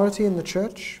of authority in the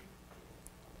church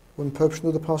when Pope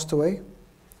Shenouda passed away,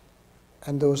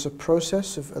 and there was a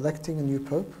process of electing a new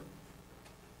pope.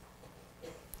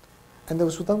 And there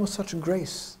was done with such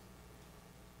grace,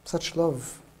 such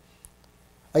love.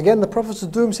 Again, the prophets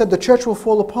of doom said the church will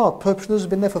fall apart. Pope Shenouda has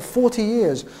been there for 40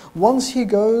 years. Once he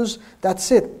goes, that's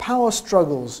it. Power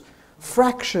struggles,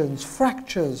 fractions,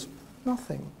 fractures,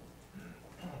 nothing.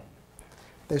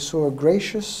 They saw a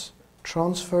gracious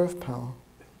transfer of power,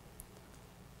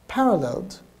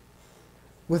 paralleled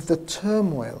with the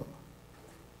turmoil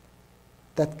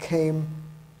that came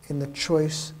in the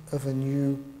choice of a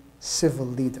new civil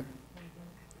leader.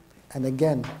 And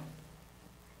again,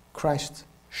 Christ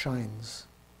shines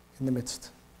in the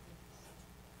midst.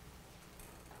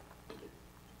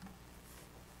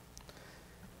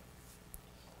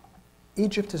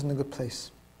 Egypt is in a good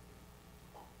place.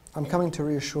 I'm coming to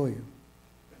reassure you.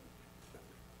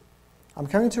 I'm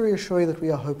coming to reassure you that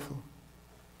we are hopeful.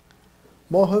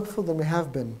 More hopeful than we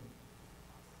have been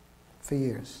for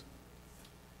years.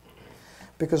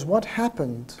 Because what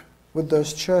happened with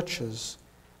those churches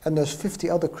and those 50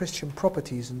 other Christian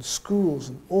properties and schools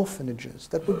and orphanages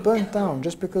that were burnt down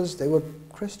just because they were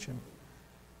Christian?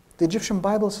 The Egyptian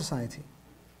Bible Society.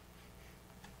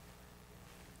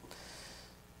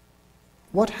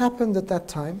 What happened at that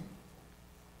time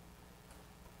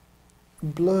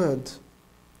blurred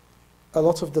a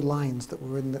lot of the lines that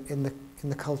were in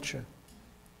the culture.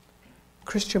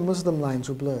 Christian-Muslim lines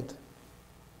were blurred.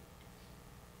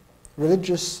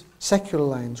 Religious, secular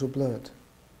lines were blurred.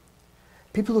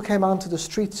 People who came out into the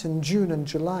streets in June and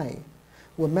July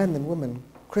were men and women,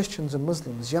 Christians and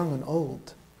Muslims, young and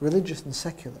old, religious and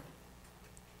secular.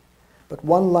 But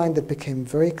one line that became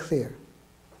very clear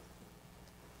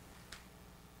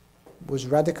was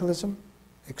radicalism,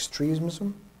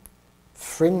 extremism,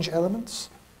 fringe elements,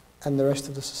 and the rest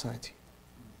of the society.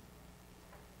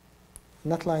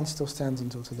 And that line still stands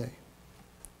until today.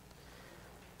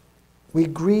 We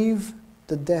grieve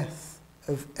the death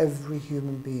of every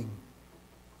human being,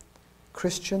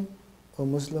 Christian or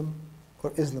Muslim or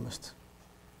Islamist,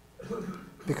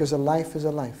 because a life is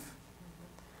a life,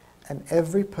 and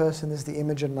every person is the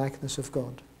image and likeness of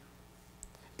God,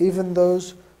 even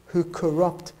those who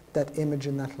corrupt that image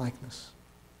and that likeness.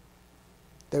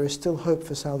 There is still hope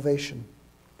for salvation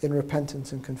in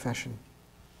repentance and confession.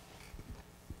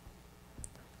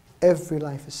 Every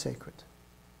life is sacred,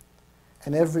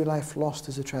 and every life lost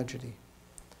is a tragedy,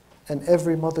 and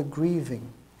every mother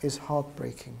grieving is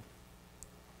heartbreaking,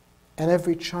 and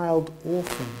every child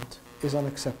orphaned is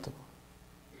unacceptable.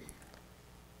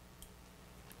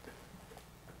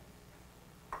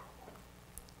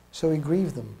 So we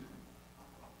grieve them,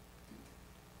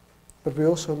 but we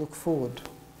also look forward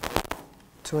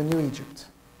to a new Egypt.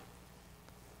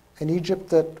 An Egypt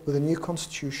that, with a new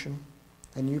constitution,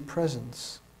 a new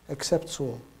presence, accepts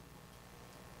all,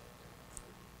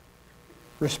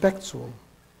 respects all,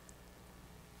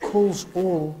 calls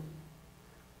all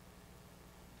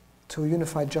to a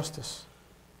unified justice,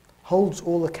 holds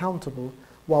all accountable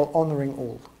while honoring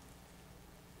all.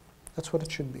 That's what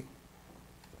it should be.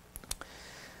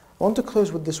 I want to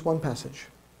close with this one passage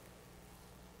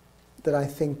that I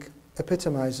think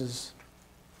epitomizes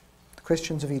the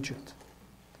Christians of Egypt,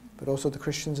 but also the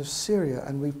Christians of Syria,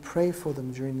 and we pray for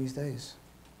them during these days.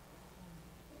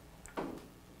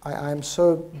 I am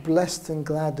so blessed and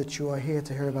glad that you are here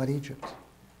to hear about Egypt.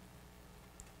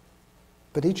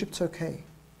 But Egypt's okay.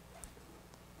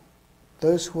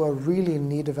 Those who are really in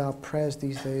need of our prayers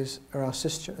these days are our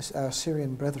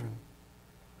Syrian brethren,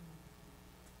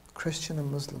 Christian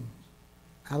and Muslim,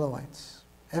 Alawites,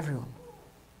 everyone.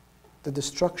 The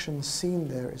destruction seen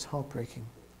there is heartbreaking.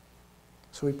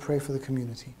 So we pray for the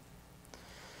community.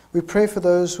 We pray for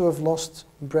those who have lost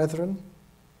brethren,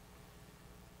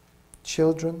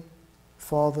 children,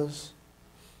 fathers,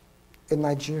 in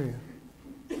Nigeria,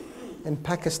 in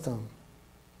Pakistan,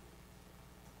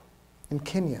 in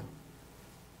Kenya.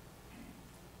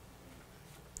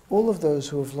 All of those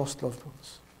who have lost loved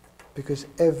ones, because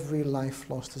every life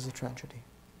lost is a tragedy.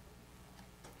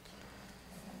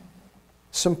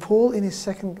 St. Paul, in his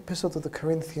second epistle to the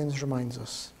Corinthians, reminds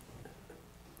us.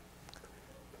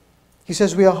 He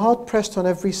says, "We are hard pressed on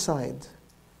every side,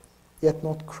 yet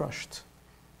not crushed.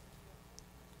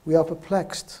 We are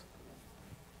perplexed,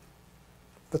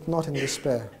 but not in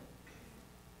despair.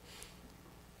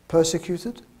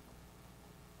 Persecuted,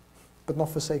 but not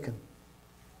forsaken.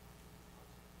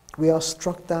 We are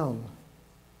struck down,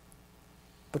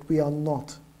 but we are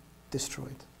not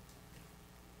destroyed.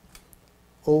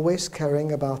 Always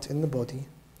carrying about in the body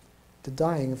the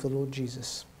dying of the Lord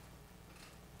Jesus,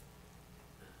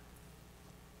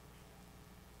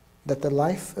 that the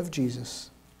life of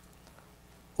Jesus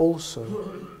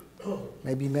also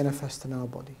may be manifest in our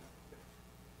body."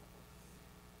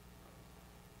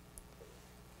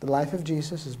 The life of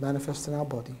Jesus is manifest in our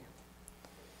body.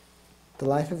 The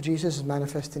life of Jesus is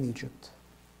manifest in Egypt.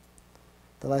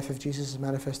 The life of Jesus is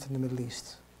manifest in the Middle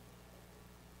East.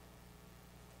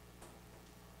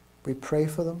 We pray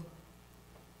for them.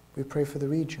 We pray for the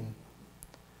region.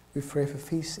 We pray for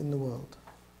peace in the world.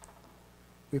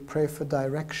 We pray for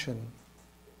direction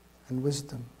and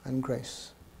wisdom and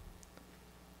grace,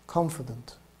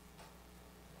 confident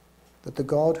that the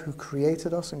God who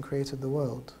created us and created the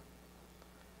world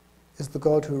is the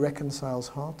God who reconciles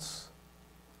hearts,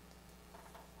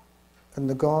 and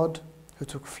the God who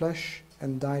took flesh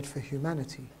and died for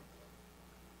humanity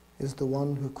is the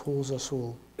one who calls us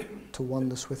all to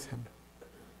oneness with him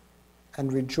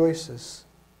and rejoices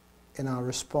in our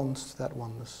response to that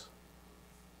oneness.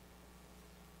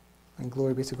 And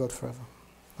glory be to God forever.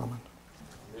 Amen.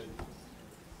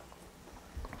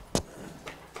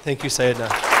 Thank you,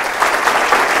 Sayyidina.